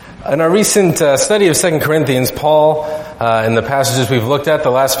In our recent study of 2 Corinthians, Paul, in the passages we've looked at the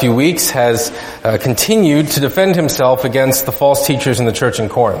last few weeks, has continued to defend himself against the false teachers in the church in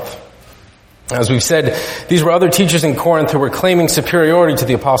Corinth. As we've said, these were other teachers in Corinth who were claiming superiority to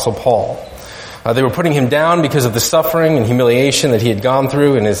the Apostle Paul. They were putting him down because of the suffering and humiliation that he had gone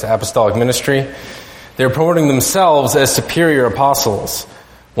through in his apostolic ministry. They were promoting themselves as superior apostles,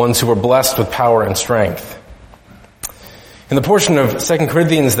 ones who were blessed with power and strength. In the portion of 2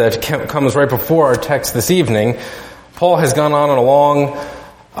 Corinthians that comes right before our text this evening, Paul has gone on a long,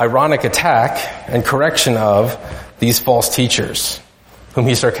 ironic attack and correction of these false teachers, whom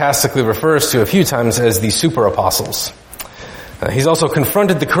he sarcastically refers to a few times as the super apostles. He's also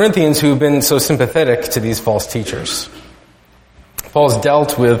confronted the Corinthians who've been so sympathetic to these false teachers. Paul's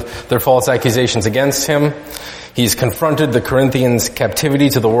dealt with their false accusations against him. He's confronted the Corinthians' captivity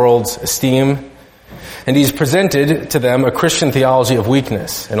to the world's esteem. And he's presented to them a Christian theology of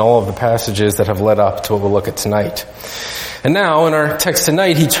weakness in all of the passages that have led up to what we'll look at tonight. And now, in our text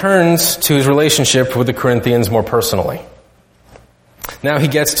tonight, he turns to his relationship with the Corinthians more personally. Now he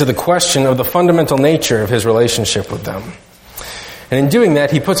gets to the question of the fundamental nature of his relationship with them. And in doing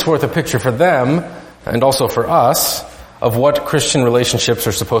that, he puts forth a picture for them, and also for us, of what Christian relationships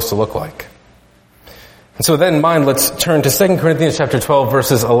are supposed to look like. And so with that in mind, let's turn to 2 Corinthians chapter 12,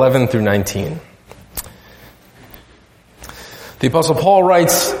 verses 11 through 19. The Apostle Paul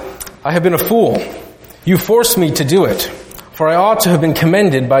writes, "I have been a fool. You forced me to do it, for I ought to have been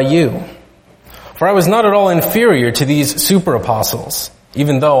commended by you. For I was not at all inferior to these super apostles,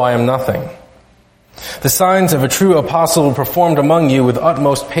 even though I am nothing. The signs of a true apostle were performed among you with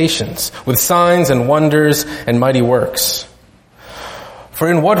utmost patience, with signs and wonders and mighty works. For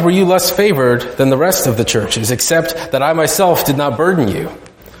in what were you less favored than the rest of the churches, except that I myself did not burden you?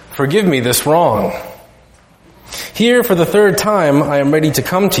 Forgive me this wrong. Here, for the third time, I am ready to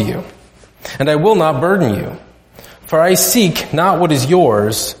come to you, and I will not burden you, for I seek not what is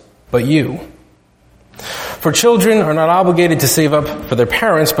yours, but you. For children are not obligated to save up for their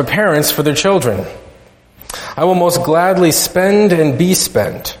parents, but parents for their children. I will most gladly spend and be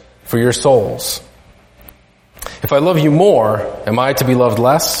spent for your souls. If I love you more, am I to be loved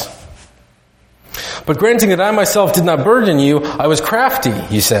less? But granting that I myself did not burden you, I was crafty,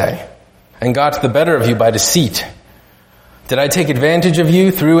 you say, and got the better of you by deceit. Did I take advantage of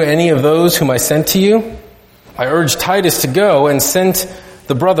you through any of those whom I sent to you? I urged Titus to go and sent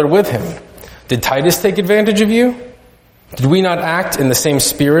the brother with him. Did Titus take advantage of you? Did we not act in the same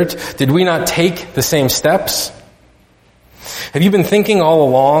spirit? Did we not take the same steps? Have you been thinking all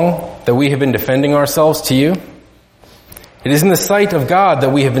along that we have been defending ourselves to you? It is in the sight of God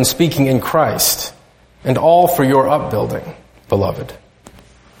that we have been speaking in Christ, and all for your upbuilding, beloved."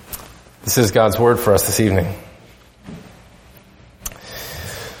 This is God's word for us this evening.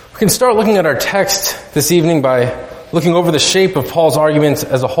 We can start looking at our text this evening by looking over the shape of Paul's arguments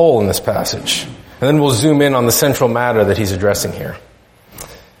as a whole in this passage. And then we'll zoom in on the central matter that he's addressing here.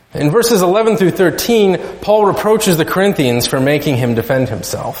 In verses 11 through 13, Paul reproaches the Corinthians for making him defend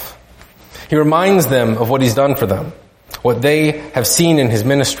himself. He reminds them of what he's done for them, what they have seen in his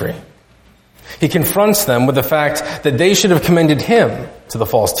ministry. He confronts them with the fact that they should have commended him to the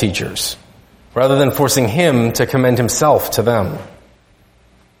false teachers, rather than forcing him to commend himself to them.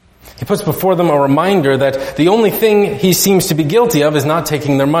 He puts before them a reminder that the only thing he seems to be guilty of is not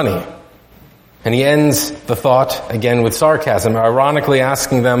taking their money. And he ends the thought again with sarcasm, ironically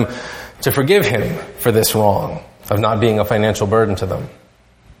asking them to forgive him for this wrong of not being a financial burden to them.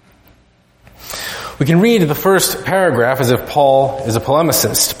 We can read the first paragraph as if Paul is a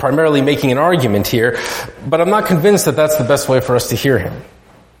polemicist, primarily making an argument here, but I'm not convinced that that's the best way for us to hear him,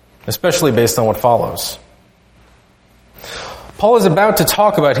 especially based on what follows. Paul is about to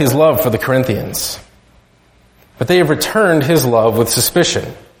talk about his love for the Corinthians, but they have returned his love with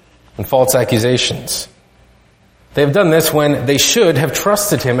suspicion and false accusations. They have done this when they should have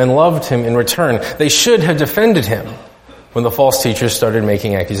trusted him and loved him in return. They should have defended him when the false teachers started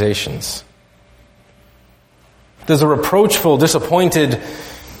making accusations. There's a reproachful, disappointed,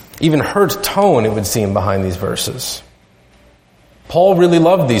 even hurt tone, it would seem, behind these verses. Paul really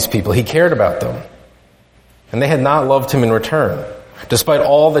loved these people. He cared about them. And they had not loved him in return, despite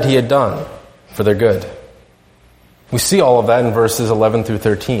all that he had done for their good. We see all of that in verses 11 through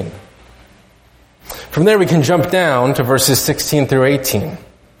 13. From there we can jump down to verses 16 through 18.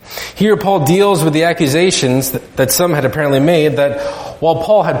 Here Paul deals with the accusations that some had apparently made that while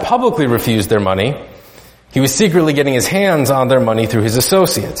Paul had publicly refused their money, he was secretly getting his hands on their money through his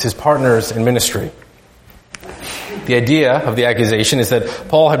associates, his partners in ministry. The idea of the accusation is that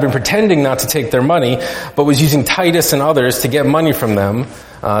Paul had been pretending not to take their money, but was using Titus and others to get money from them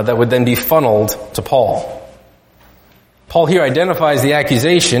that would then be funneled to Paul. Paul here identifies the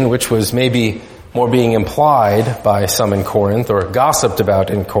accusation, which was maybe more being implied by some in Corinth or gossiped about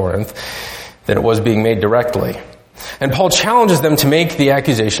in Corinth than it was being made directly. And Paul challenges them to make the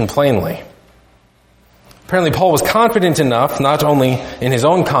accusation plainly. Apparently Paul was confident enough, not only in his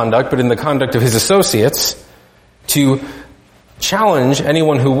own conduct, but in the conduct of his associates, to challenge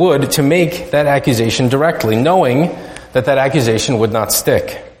anyone who would to make that accusation directly, knowing that that accusation would not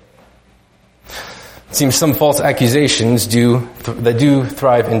stick. It seems some false accusations that do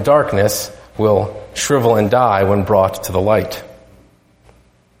thrive in darkness will shrivel and die when brought to the light.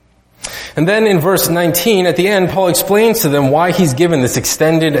 And then in verse 19, at the end, Paul explains to them why he's given this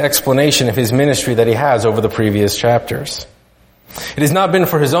extended explanation of his ministry that he has over the previous chapters. It has not been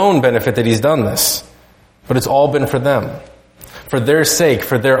for his own benefit that he's done this, but it's all been for them, for their sake,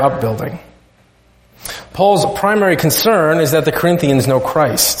 for their upbuilding. Paul's primary concern is that the Corinthians know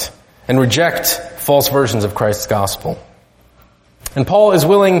Christ and reject false versions of Christ's gospel. And Paul is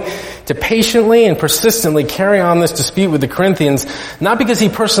willing to patiently and persistently carry on this dispute with the Corinthians, not because he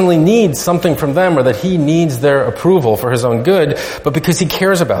personally needs something from them or that he needs their approval for his own good, but because he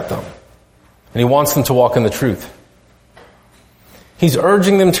cares about them and he wants them to walk in the truth. He's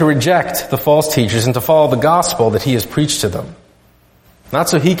urging them to reject the false teachers and to follow the gospel that he has preached to them. Not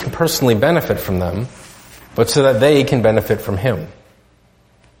so he can personally benefit from them, but so that they can benefit from him.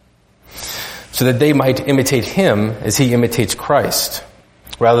 So that they might imitate him as he imitates Christ,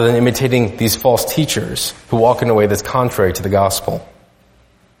 rather than imitating these false teachers who walk in a way that's contrary to the gospel.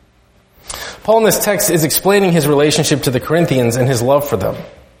 Paul in this text is explaining his relationship to the Corinthians and his love for them.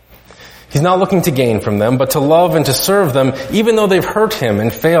 He's not looking to gain from them, but to love and to serve them, even though they've hurt him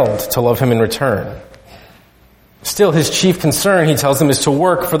and failed to love him in return. Still, his chief concern, he tells them, is to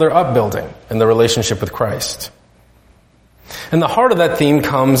work for their upbuilding in their relationship with Christ. And the heart of that theme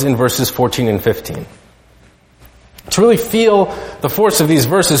comes in verses 14 and 15. To really feel the force of these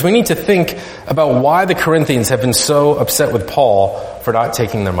verses, we need to think about why the Corinthians have been so upset with Paul for not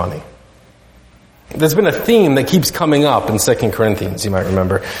taking their money. There's been a theme that keeps coming up in 2 Corinthians, you might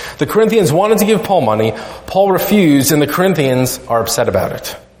remember. The Corinthians wanted to give Paul money, Paul refused, and the Corinthians are upset about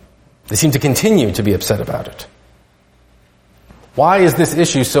it. They seem to continue to be upset about it. Why is this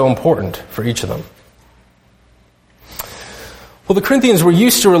issue so important for each of them? Well, the Corinthians were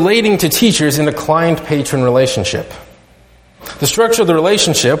used to relating to teachers in a client-patron relationship. The structure of the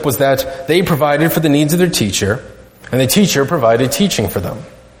relationship was that they provided for the needs of their teacher, and the teacher provided teaching for them.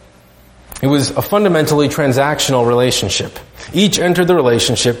 It was a fundamentally transactional relationship. Each entered the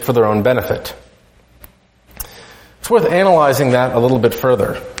relationship for their own benefit. It's worth analyzing that a little bit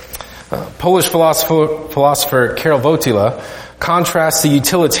further. Polish philosopher Karol Wojtyla contrasts the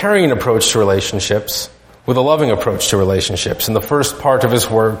utilitarian approach to relationships with a loving approach to relationships in the first part of his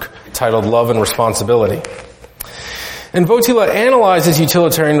work titled Love and Responsibility. And Wojtyla analyzes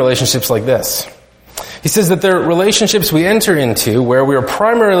utilitarian relationships like this. He says that they're relationships we enter into where we are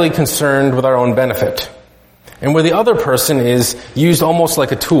primarily concerned with our own benefit, and where the other person is used almost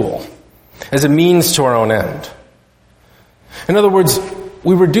like a tool, as a means to our own end. In other words,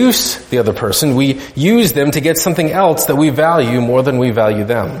 we reduce the other person, we use them to get something else that we value more than we value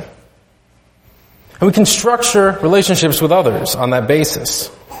them. And we can structure relationships with others on that basis,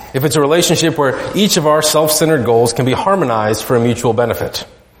 if it's a relationship where each of our self-centered goals can be harmonized for a mutual benefit.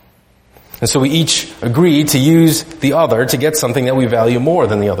 And so we each agree to use the other to get something that we value more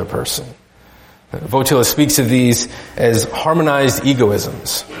than the other person. Wojtyla speaks of these as harmonized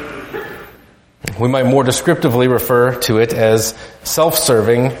egoisms. We might more descriptively refer to it as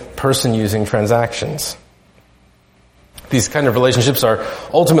self-serving, person-using transactions. These kind of relationships are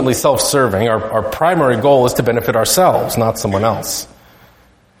ultimately self-serving. Our primary goal is to benefit ourselves, not someone else.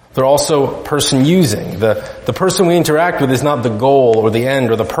 They're also person-using. The person we interact with is not the goal or the end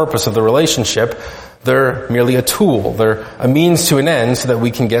or the purpose of the relationship. They're merely a tool. They're a means to an end so that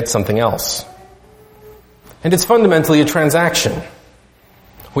we can get something else. And it's fundamentally a transaction.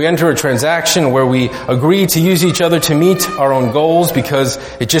 We enter a transaction where we agree to use each other to meet our own goals because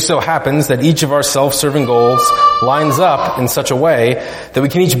it just so happens that each of our self-serving goals lines up in such a way that we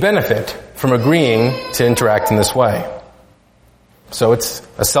can each benefit from agreeing to interact in this way. So it's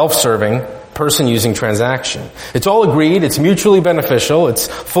a self-serving, person-using transaction. It's all agreed, it's mutually beneficial, it's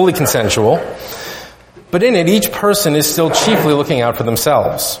fully consensual, but in it, each person is still chiefly looking out for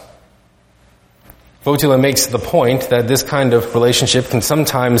themselves. Wojtyla makes the point that this kind of relationship can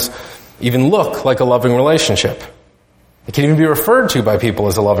sometimes even look like a loving relationship. It can even be referred to by people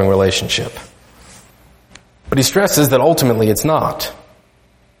as a loving relationship. But he stresses that ultimately it's not.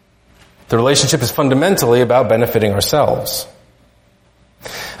 The relationship is fundamentally about benefiting ourselves.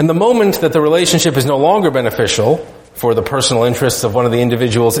 And the moment that the relationship is no longer beneficial for the personal interests of one of the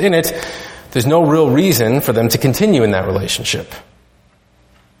individuals in it, there's no real reason for them to continue in that relationship.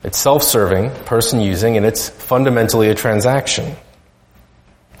 It's self-serving, person-using, and it's fundamentally a transaction.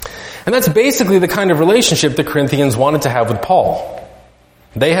 And that's basically the kind of relationship the Corinthians wanted to have with Paul.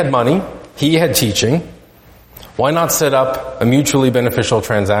 They had money, he had teaching. Why not set up a mutually beneficial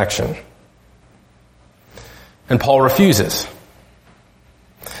transaction? And Paul refuses.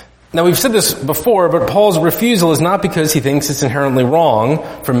 Now, we've said this before, but Paul's refusal is not because he thinks it's inherently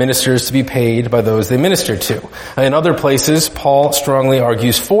wrong for ministers to be paid by those they minister to. In other places, Paul strongly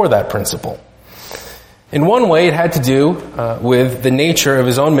argues for that principle. In one way, it had to do with the nature of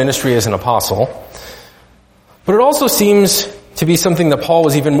his own ministry as an apostle, but it also seems to be something that Paul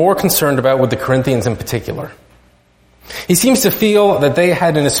was even more concerned about with the Corinthians in particular. He seems to feel that they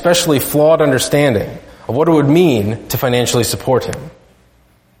had an especially flawed understanding of what it would mean to financially support him.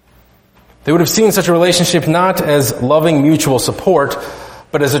 They would have seen such a relationship not as loving mutual support,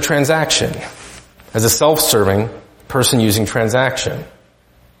 but as a transaction, as a self-serving, person-using transaction.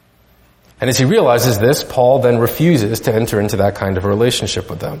 And as he realizes this, Paul then refuses to enter into that kind of a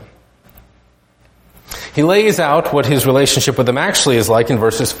relationship with them. He lays out what his relationship with them actually is like in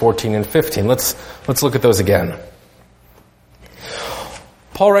verses 14 and 15. Let's look at those again.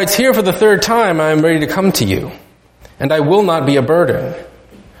 Paul writes, "Here for the third time I am ready to come to you, and I will not be a burden.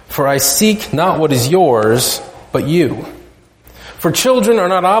 For I seek not what is yours, but you. For children are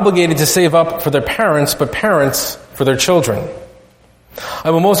not obligated to save up for their parents, but parents for their children. I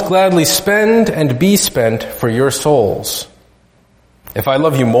will most gladly spend and be spent for your souls. If I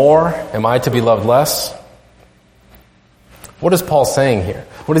love you more, am I to be loved less?" What is Paul saying here?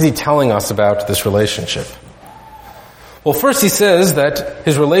 What is he telling us about this relationship? Well, first he says that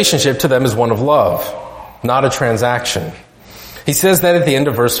his relationship to them is one of love, not a transaction. He says that at the end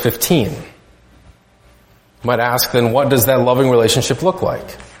of verse 15. You might ask, then what does that loving relationship look like?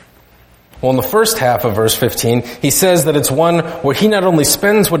 Well, in the first half of verse 15, he says that it's one where he not only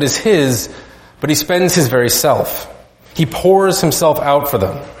spends what is his, but he spends his very self. He pours himself out for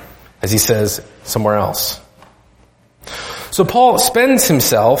them, as he says somewhere else. So Paul spends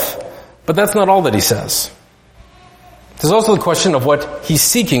himself, but that's not all that he says. There's also the question of what he's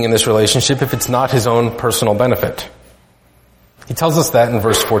seeking in this relationship if it's not his own personal benefit. He tells us that in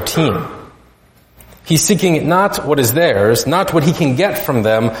verse 14. He's seeking not what is theirs, not what he can get from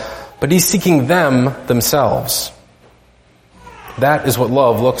them, but he's seeking them themselves. That is what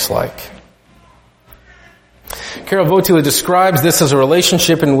love looks like. Karol Wojtyla describes this as a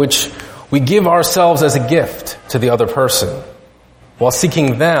relationship in which we give ourselves as a gift to the other person, while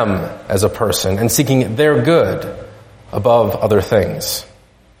seeking them as a person and seeking their good above other things.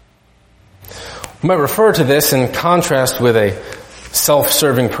 We might refer to this in contrast with a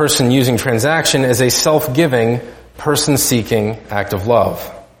self-serving person-using transaction as a self-giving, person-seeking act of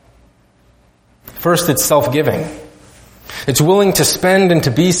love. First, it's self-giving. It's willing to spend and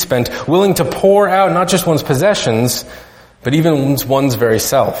to be spent, willing to pour out not just one's possessions, but even one's very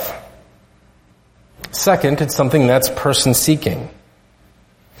self. Second, it's something that's person-seeking.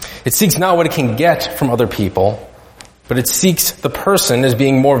 It seeks not what it can get from other people, but it seeks the person as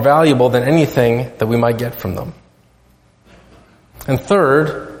being more valuable than anything that we might get from them. And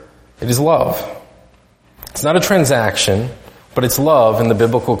third, it is love. It's not a transaction, but it's love in the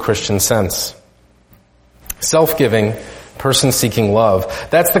biblical Christian sense. Self-giving, person-seeking love.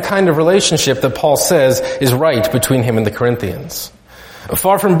 That's the kind of relationship that Paul says is right between him and the Corinthians.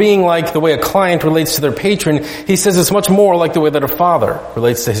 Far from being like the way a client relates to their patron, he says it's much more like the way that a father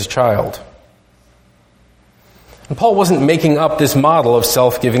relates to his child. And Paul wasn't making up this model of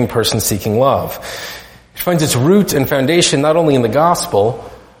self-giving, person-seeking love. It finds its root and foundation not only in the gospel,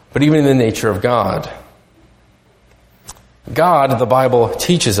 but even in the nature of God. God, the Bible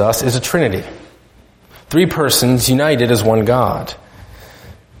teaches us, is a Trinity. 3 persons united as one God.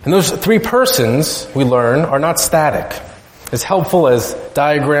 And those 3 persons, we learn, are not static. As helpful as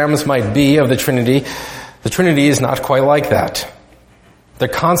diagrams might be of the Trinity is not quite like that. They're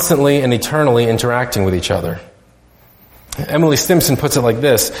constantly and eternally interacting with each other. Emily Stimson puts it like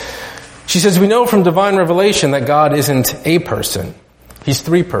this. She says, "We know from divine revelation that God isn't a person. He's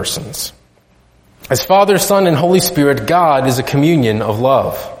 3 persons. As Father, Son, and Holy Spirit, God is a communion of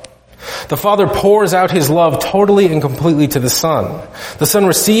love. The Father pours out his love totally and completely to the Son. The Son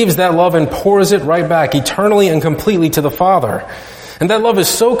receives that love and pours it right back eternally and completely to the Father. And that love is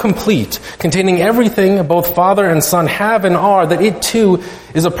so complete, containing everything both Father and Son have and are, that it too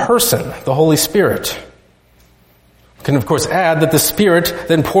is a person, the Holy Spirit. You can, of course, add that the Spirit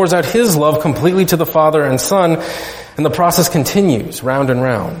then pours out his love completely to the Father and Son, and the process continues round and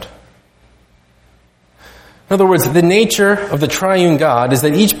round. In other words, the nature of the triune God is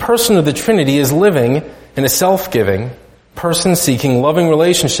that each person of the Trinity is living in a self-giving, person-seeking, loving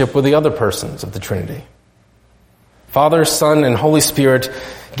relationship with the other persons of the Trinity. Father, Son, and Holy Spirit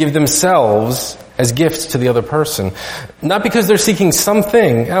give themselves as gifts to the other person, not because they're seeking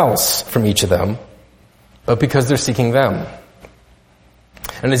something else from each of them, but because they're seeking them.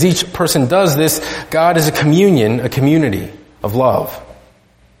 And as each person does this, God is a communion, a community of love.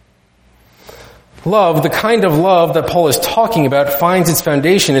 Love, the kind of love that Paul is talking about, finds its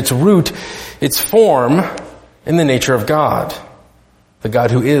foundation, its root, its form in the nature of God, the God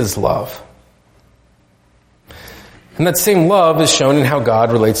who is love. And that same love is shown in how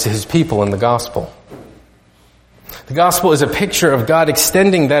God relates to his people in the gospel. The gospel is a picture of God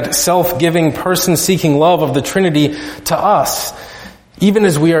extending that self-giving, person-seeking love of the Trinity to us, even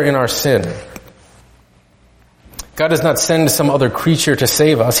as we are in our sin. God does not send some other creature to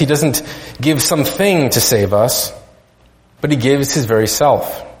save us. He doesn't give something to save us, but he gives his very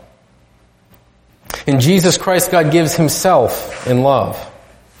self. In Jesus Christ, God gives himself in love.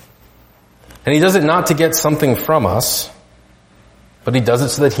 And he does it not to get something from us, but he does it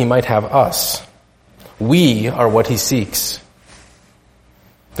so that he might have us. We are what he seeks.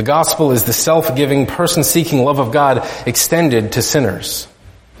 The gospel is the self-giving, person-seeking love of God extended to sinners.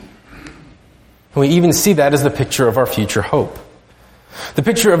 And we even see that as the picture of our future hope. The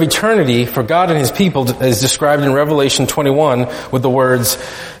picture of eternity for God and his people is described in Revelation 21 with the words,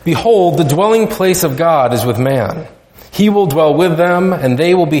 "Behold, the dwelling place of God is with man. He will dwell with them, and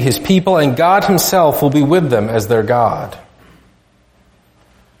they will be his people, and God himself will be with them as their God."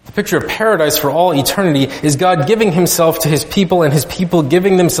 The picture of paradise for all eternity is God giving himself to his people and his people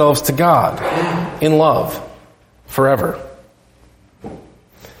giving themselves to God in love forever.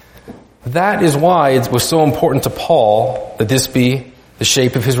 That is why it was so important to Paul that this be the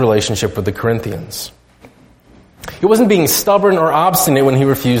shape of his relationship with the Corinthians. He wasn't being stubborn or obstinate when he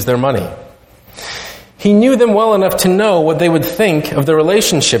refused their money. He knew them well enough to know what they would think of their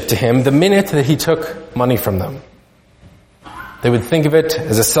relationship to him the minute that he took money from them. They would think of it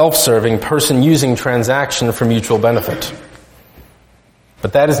as a self-serving, person-using transaction for mutual benefit.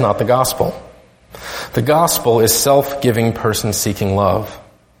 But that is not the gospel. The gospel is self-giving, person-seeking love.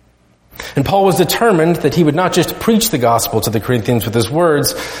 And Paul was determined that he would not just preach the gospel to the Corinthians with his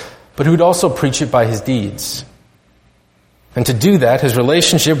words, but he would also preach it by his deeds. And to do that, his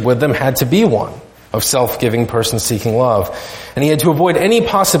relationship with them had to be one of self-giving, person-seeking love. And he had to avoid any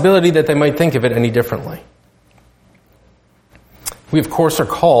possibility that they might think of it any differently. We, of course, are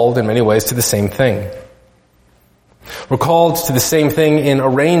called in many ways to the same thing. We're called to the same thing in a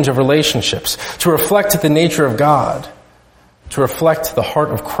range of relationships, to reflect the nature of God, to reflect the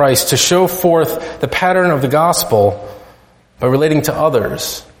heart of Christ, to show forth the pattern of the gospel by relating to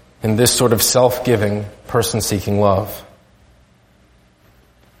others in this sort of self-giving, person-seeking love.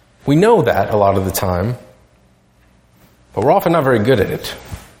 We know that a lot of the time, but we're often not very good at it.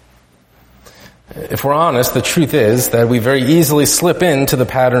 If we're honest, the truth is that we very easily slip into the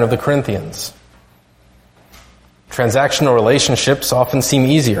pattern of the Corinthians. Transactional relationships often seem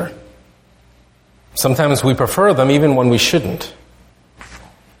easier. Sometimes we prefer them even when we shouldn't.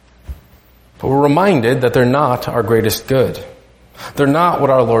 But we're reminded that they're not our greatest good. They're not what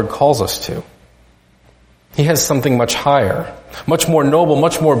our Lord calls us to. He has something much higher, much more noble,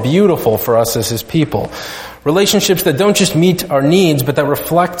 much more beautiful for us as his people. Relationships that don't just meet our needs, but that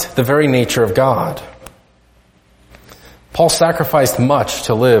reflect the very nature of God. Paul sacrificed much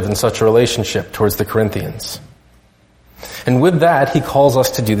to live in such a relationship towards the Corinthians. And with that, he calls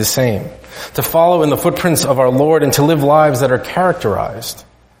us to do the same, to follow in the footprints of our Lord and to live lives that are characterized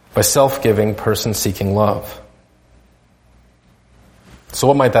by self-giving, person-seeking love. So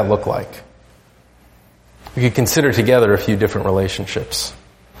what might that look like? We could consider together a few different relationships.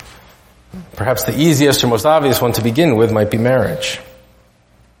 Perhaps the easiest or most obvious one to begin with might be marriage.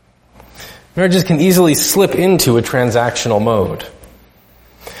 Marriages can easily slip into a transactional mode.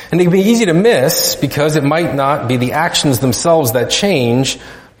 And it can be easy to miss because it might not be the actions themselves that change,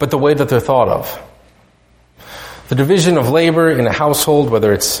 but the way that they're thought of. The division of labor in a household,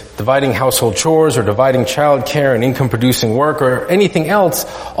 whether it's dividing household chores or dividing child care and income-producing work or anything else,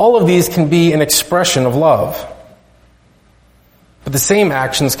 all of these can be an expression of love. But the same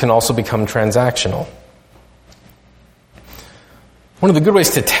actions can also become transactional. One of the good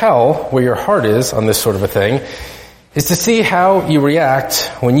ways to tell where your heart is on this sort of a thing is to see how you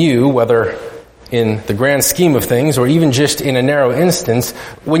react when you, whether in the grand scheme of things, or even just in a narrow instance,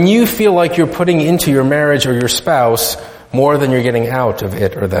 when you feel like you're putting into your marriage or your spouse more than you're getting out of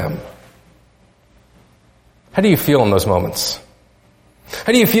it or them? How do you feel in those moments?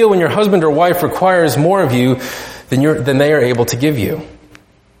 How do you feel when your husband or wife requires more of you than they are able to give you?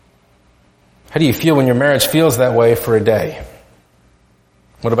 How do you feel when your marriage feels that way for a day?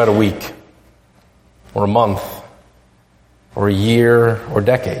 What about a week? Or a month? Or a year? Or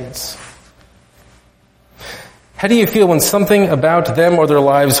decades? How do you feel when something about them or their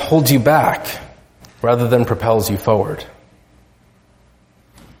lives holds you back rather than propels you forward?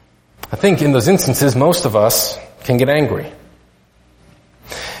 I think in those instances, most of us can get angry.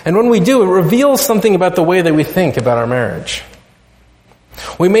 And when we do, it reveals something about the way that we think about our marriage.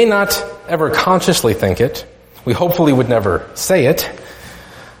 We may not ever consciously think it. We hopefully would never say it.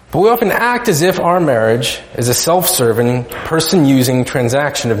 But we often act as if our marriage is a self-serving, person-using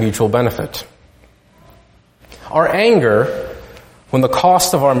transaction of mutual benefit. Our anger, when the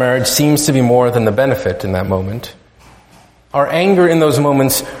cost of our marriage seems to be more than the benefit in that moment, our anger in those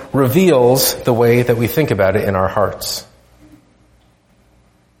moments reveals the way that we think about it in our hearts.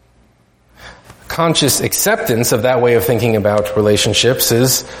 Conscious acceptance of that way of thinking about relationships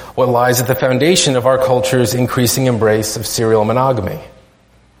is what lies at the foundation of our culture's increasing embrace of serial monogamy.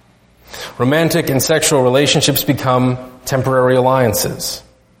 Romantic and sexual relationships become temporary alliances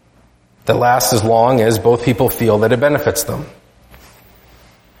that last as long as both people feel that it benefits them.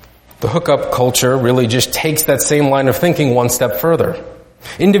 The hookup culture really just takes that same line of thinking one step further.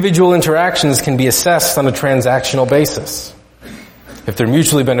 Individual interactions can be assessed on a transactional basis. If they're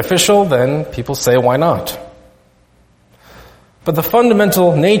mutually beneficial, then people say, why not? But the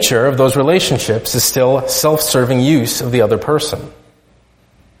fundamental nature of those relationships is still self-serving use of the other person.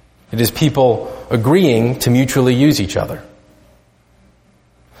 It is people agreeing to mutually use each other.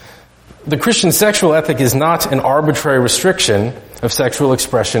 The Christian sexual ethic is not an arbitrary restriction of sexual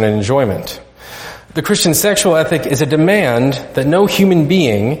expression and enjoyment. The Christian sexual ethic is a demand that no human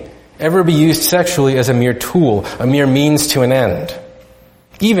being ever be used sexually as a mere tool, a mere means to an end,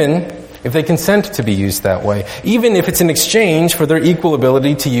 even if they consent to be used that way, even if it's in exchange for their equal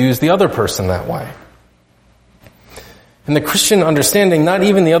ability to use the other person that way. In the Christian understanding, not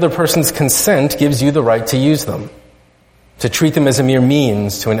even the other person's consent gives you the right to use them, to treat them as a mere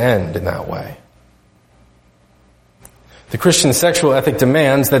means to an end in that way. The Christian sexual ethic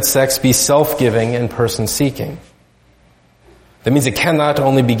demands that sex be self-giving and person-seeking. That means it cannot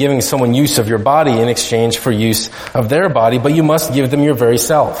only be giving someone use of your body in exchange for use of their body, but you must give them your very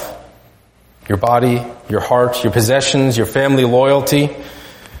self. Your body, your heart, your possessions, your family loyalty,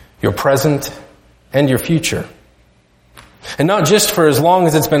 your present, and your future. And not just for as long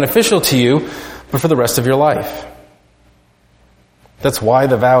as it's beneficial to you, but for the rest of your life. That's why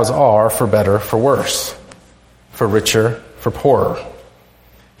the vows are for better, for worse, for richer, for poorer,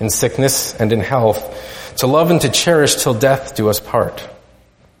 in sickness and in health, to love and to cherish till death do us part.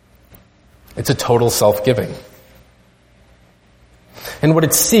 It's a total self-giving. And what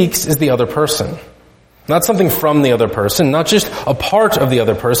it seeks is the other person. Not something from the other person, not just a part of the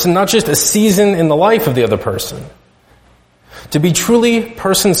other person, not just a season in the life of the other person. To be truly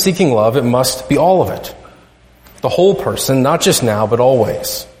person-seeking love, it must be all of it. The whole person, not just now, but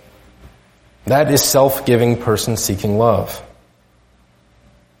always. That is self-giving, person-seeking love.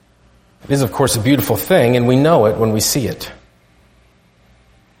 It is, of course, a beautiful thing, and we know it when we see it.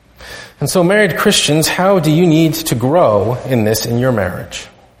 And so, married Christians, how do you need to grow in this in your marriage?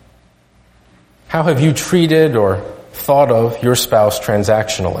 How have you treated or thought of your spouse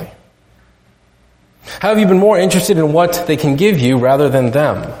transactionally? How have you been more interested in what they can give you rather than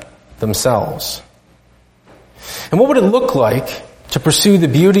themselves? And what would it look like to pursue the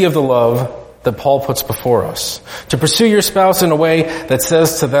beauty of the love that Paul puts before us? To pursue your spouse in a way that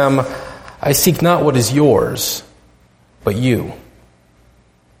says to them, I seek not what is yours, but you.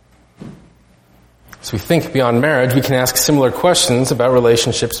 As we think beyond marriage, we can ask similar questions about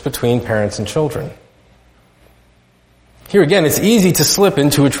relationships between parents and children. Here again, it's easy to slip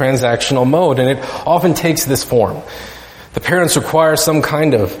into a transactional mode, and it often takes this form. The parents require some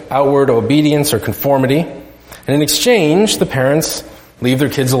kind of outward obedience or conformity, and in exchange, the parents leave their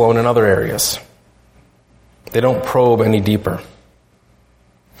kids alone in other areas. They don't probe any deeper.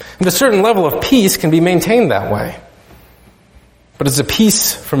 And a certain level of peace can be maintained that way. But it's a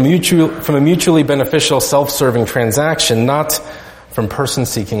peace from a mutually beneficial, self-serving transaction, not from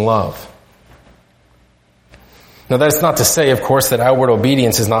person-seeking love. Now, that's not to say, of course, that outward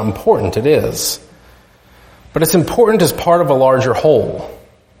obedience is not important. It is. But it's important as part of a larger whole.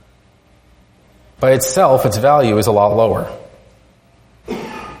 By itself, its value is a lot lower.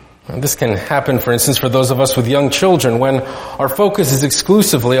 And this can happen, for instance, for those of us with young children when our focus is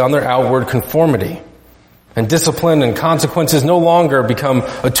exclusively on their outward conformity. And discipline and consequences no longer become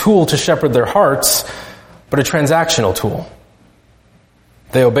a tool to shepherd their hearts, but a transactional tool.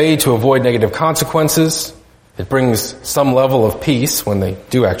 They obey to avoid negative consequences. It brings some level of peace when they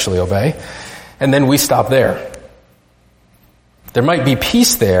do actually obey. And then we stop there. There might be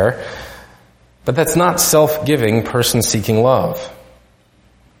peace there, but that's not self-giving, person-seeking love.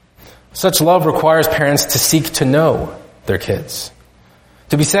 Such love requires parents to seek to know their kids.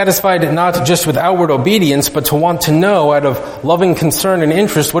 To be satisfied not just with outward obedience, but to want to know out of loving concern and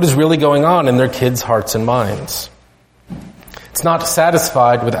interest what is really going on in their kids' hearts and minds. It's not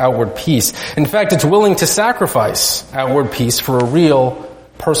satisfied with outward peace. In fact, it's willing to sacrifice outward peace for a real,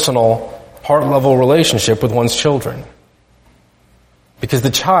 personal, heart-level relationship with one's children. Because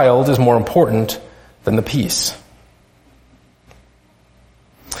the child is more important than the peace.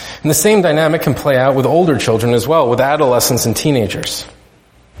 And the same dynamic can play out with older children as well, with adolescents and teenagers.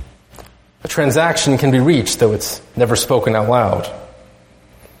 A transaction can be reached, though it's never spoken out loud.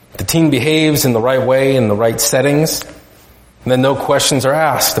 The teen behaves in the right way, in the right settings, and then no questions are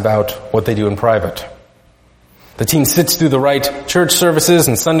asked about what they do in private. The teen sits through the right church services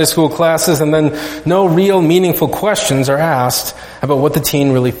and Sunday school classes, and then no real meaningful questions are asked about what the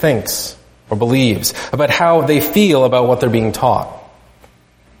teen really thinks or believes, about how they feel about what they're being taught.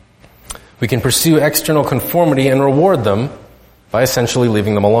 We can pursue external conformity and reward them by essentially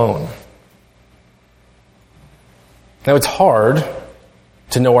leaving them alone. Now, it's hard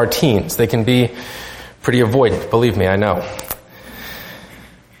to know our teens. They can be pretty avoidant, believe me, I know.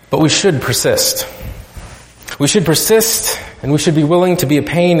 But we should persist. We should persist, and we should be willing to be a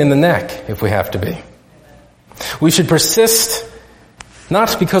pain in the neck if we have to be. We should persist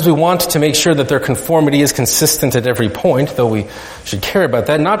not because we want to make sure that their conformity is consistent at every point, though we should care about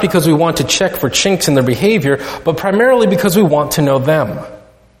that, not because we want to check for chinks in their behavior, but primarily because we want to know them.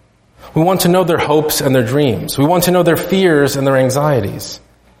 We want to know their hopes and their dreams. We want to know their fears and their anxieties.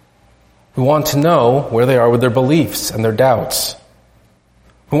 We want to know where they are with their beliefs and their doubts.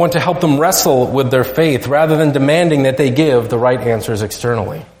 We want to help them wrestle with their faith rather than demanding that they give the right answers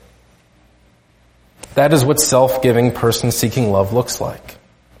externally. That is what self-giving, person-seeking love looks like.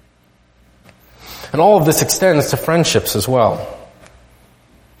 And all of this extends to friendships as well.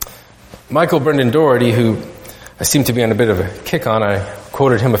 Michael Brendan Doherty, who I seem to be on a bit of a kick on, I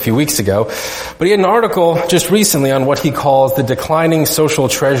quoted him a few weeks ago, but he had an article just recently on what he calls the declining social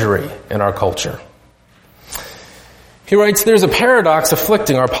treasury in our culture. He writes, "There's a paradox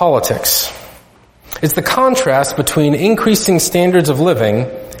afflicting our politics. It's the contrast between increasing standards of living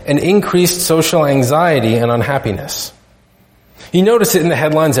and increased social anxiety and unhappiness. You notice it in the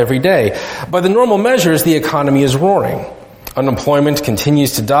headlines every day. By the normal measures, the economy is roaring. Unemployment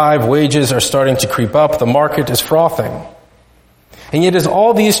continues to dive, wages are starting to creep up, the market is frothing. And yet as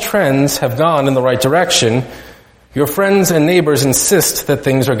all these trends have gone in the right direction, your friends and neighbors insist that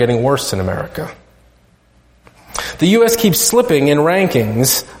things are getting worse in America. The U.S. keeps slipping in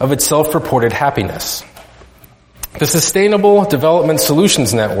rankings of its self-reported happiness. The Sustainable Development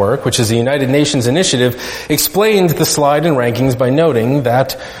Solutions Network, which is a United Nations initiative, explained the slide in rankings by noting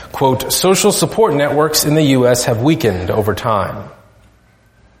that, quote, social support networks in the U.S. have weakened over time.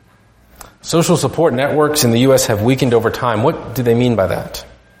 Social support networks in the U.S. have weakened over time. What do they mean by that?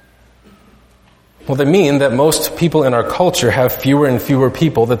 Well, they mean that most people in our culture have fewer and fewer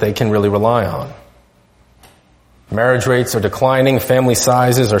people that they can really rely on. Marriage rates are declining, family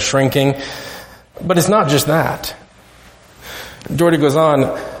sizes are shrinking, but it's not just that. Doherty goes on,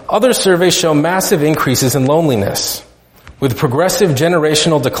 other surveys show massive increases in loneliness, with progressive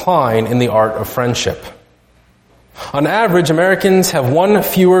generational decline in the art of friendship. On average, Americans have one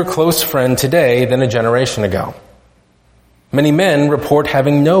fewer close friend today than a generation ago. Many men report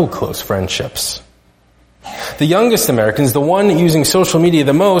having no close friendships. The youngest Americans, the one using social media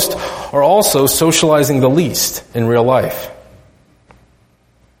the most, are also socializing the least in real life.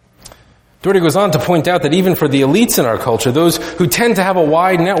 Doherty goes on to point out that even for the elites in our culture, those who tend to have a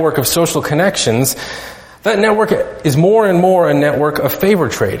wide network of social connections, that network is more and more a network of favor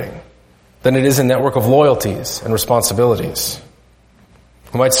trading than it is a network of loyalties and responsibilities.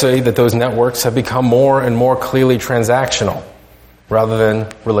 We might say that those networks have become more and more clearly transactional rather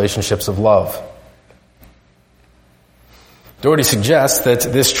than relationships of love. Doherty suggests that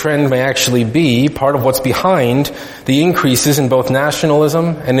this trend may actually be part of what's behind the increases in both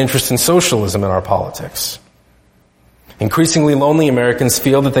nationalism and interest in socialism in our politics. Increasingly lonely Americans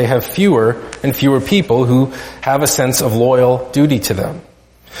feel that they have fewer and fewer people who have a sense of loyal duty to them.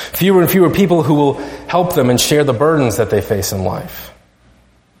 Fewer and fewer people who will help them and share the burdens that they face in life.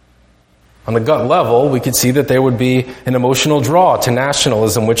 On the gut level, we could see that there would be an emotional draw to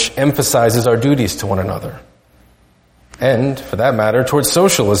nationalism which emphasizes our duties to one another. And, for that matter, towards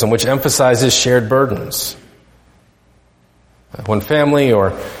socialism which emphasizes shared burdens. When family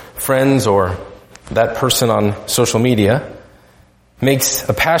or friends or that person on social media makes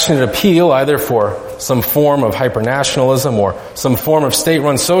a passionate appeal either for some form of hypernationalism or some form of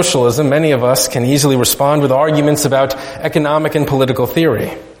state-run socialism, many of us can easily respond with arguments about economic and political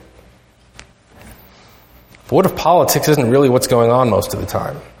theory. But what if politics isn't really what's going on most of the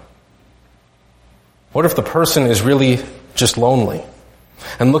time? What if the person is really just lonely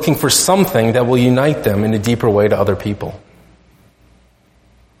and looking for something that will unite them in a deeper way to other people?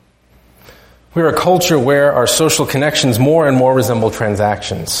 We're a culture where our social connections more and more resemble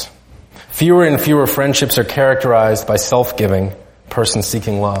transactions. Fewer and fewer friendships are characterized by self-giving,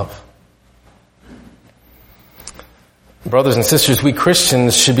 person-seeking love. Brothers and sisters, we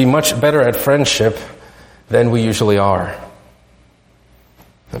Christians should be much better at friendship than we usually are.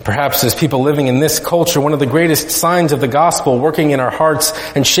 Perhaps as people living in this culture, one of the greatest signs of the gospel working in our hearts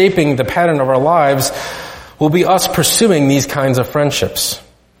and shaping the pattern of our lives will be us pursuing these kinds of friendships.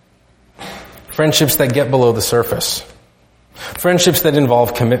 Friendships that get below the surface. Friendships that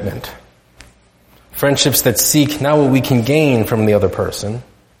involve commitment. Friendships that seek not what we can gain from the other person,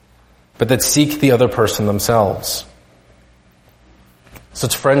 but that seek the other person themselves.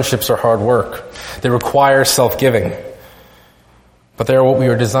 Such friendships are hard work. They require self-giving. But they are what we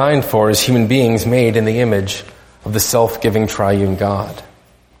are designed for as human beings made in the image of the self-giving triune God.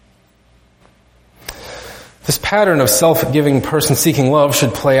 This pattern of self-giving, person-seeking love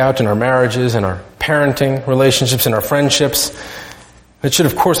should play out in our marriages, in our parenting relationships, in our friendships. It should,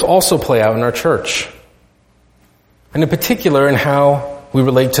 of course, also play out in our church. And in particular, in how we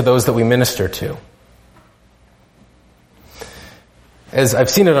relate to those that we minister to. As I've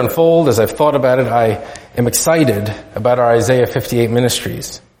seen it unfold, as I've thought about it, I am excited about our Isaiah 58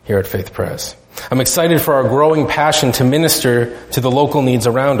 ministries here at Faith Pres. I'm excited for our growing passion to minister to the local needs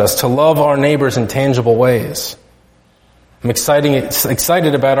around us, to love our neighbors in tangible ways. I'm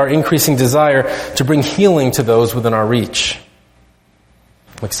excited about our increasing desire to bring healing to those within our reach.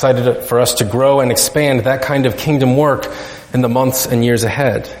 I'm excited for us to grow and expand that kind of kingdom work in the months and years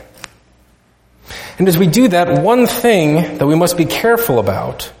ahead. And as we do that, one thing that we must be careful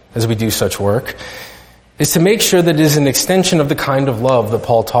about as we do such work is to make sure that it is an extension of the kind of love that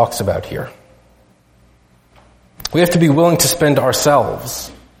Paul talks about here. We have to be willing to spend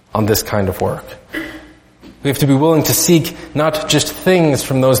ourselves on this kind of work. We have to be willing to seek not just things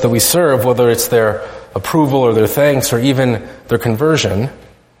from those that we serve, whether it's their approval or their thanks or even their conversion,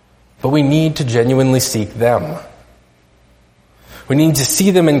 but we need to genuinely seek them. We need to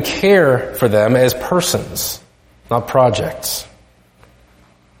see them and care for them as persons, not projects.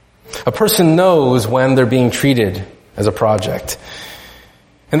 A person knows when they're being treated as a project.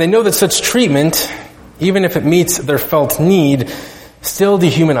 And they know that such treatment, even if it meets their felt need, still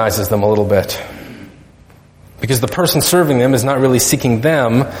dehumanizes them a little bit. Because the person serving them is not really seeking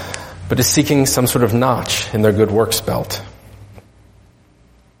them, but is seeking some sort of notch in their good works belt.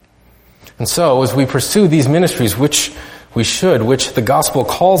 And so, as we pursue these ministries, which the gospel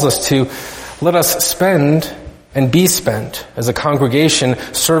calls us to, let us spend and be spent as a congregation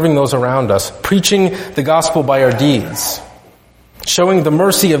serving those around us, preaching the gospel by our deeds, showing the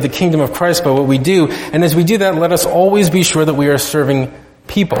mercy of the kingdom of Christ by what we do. And as we do that, let us always be sure that we are serving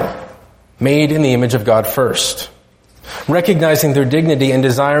people made in the image of God first, recognizing their dignity and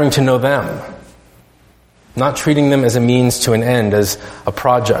desiring to know them, not treating them as a means to an end, as a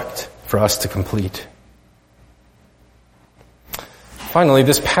project for us to complete. Finally,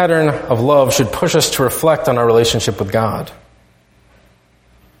 this pattern of love should push us to reflect on our relationship with God.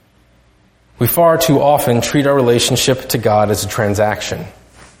 We far too often treat our relationship to God as a transaction.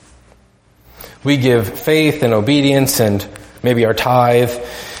 We give faith and obedience and maybe our tithe,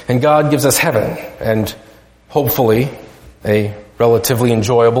 and God gives us heaven and hopefully a relatively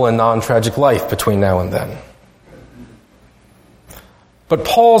enjoyable and non-tragic life between now and then. But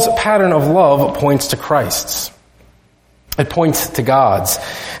Paul's pattern of love points to Christ's. It points to God's.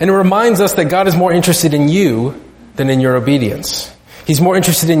 And it reminds us that God is more interested in you than in your obedience. He's more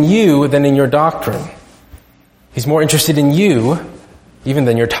interested in you than in your doctrine. He's more interested in you even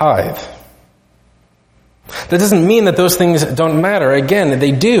than your tithe. That doesn't mean that those things don't matter. Again,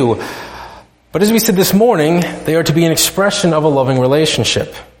 they do. But as we said this morning, they are to be an expression of a loving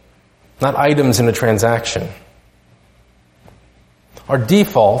relationship, not items in a transaction. Our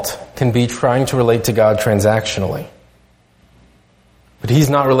default can be trying to relate to God transactionally. But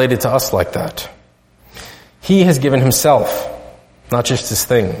He's not related to us like that. He has given Himself, not just His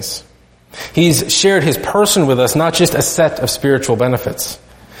things. He's shared his person with us, not just a set of spiritual benefits.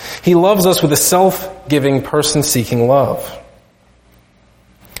 He loves us with a self-giving, person-seeking love.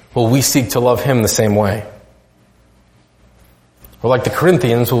 Will we seek to love him the same way? Or like the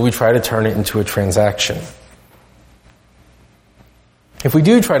Corinthians, will we try to turn it into a transaction? If we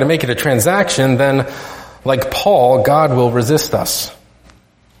do try to make it a transaction, then, like Paul, God will resist us.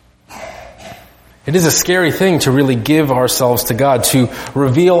 It is a scary thing to really give ourselves to God, to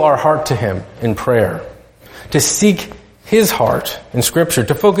reveal our heart to him in prayer, to seek his heart in Scripture,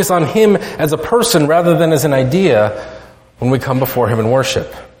 to focus on him as a person rather than as an idea when we come before him in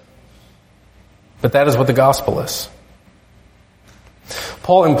worship. But that is what the gospel is.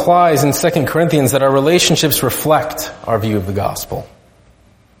 Paul implies in 2 Corinthians that our relationships reflect our view of the gospel.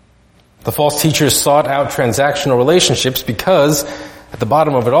 The false teachers sought out transactional relationships because, at the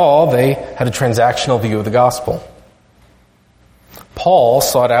bottom of it all, they had a transactional view of the gospel. Paul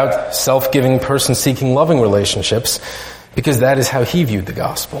sought out self-giving, person-seeking, loving relationships because that is how he viewed the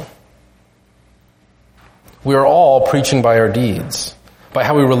gospel. We are all preaching by our deeds, by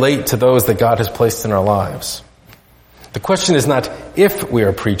how we relate to those that God has placed in our lives. The question is not if we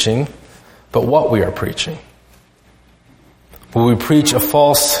are preaching, but what we are preaching. Will we preach a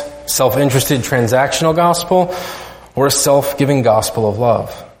false, self-interested, transactional gospel, or a self-giving gospel of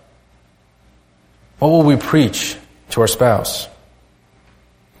love? What will we preach to our spouse?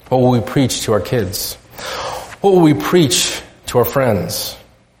 What will we preach to our kids? What will we preach to our friends?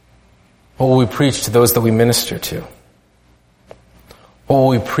 What will we preach to those that we minister to? What will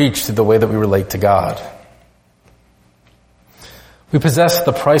we preach to the way that we relate to God? We possess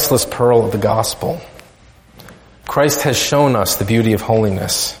the priceless pearl of the gospel. Christ has shown us the beauty of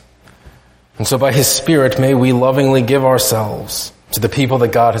holiness. And so by his Spirit, may we lovingly give ourselves to the people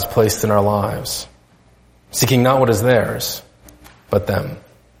that God has placed in our lives, seeking not what is theirs, but them.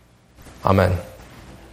 Amen.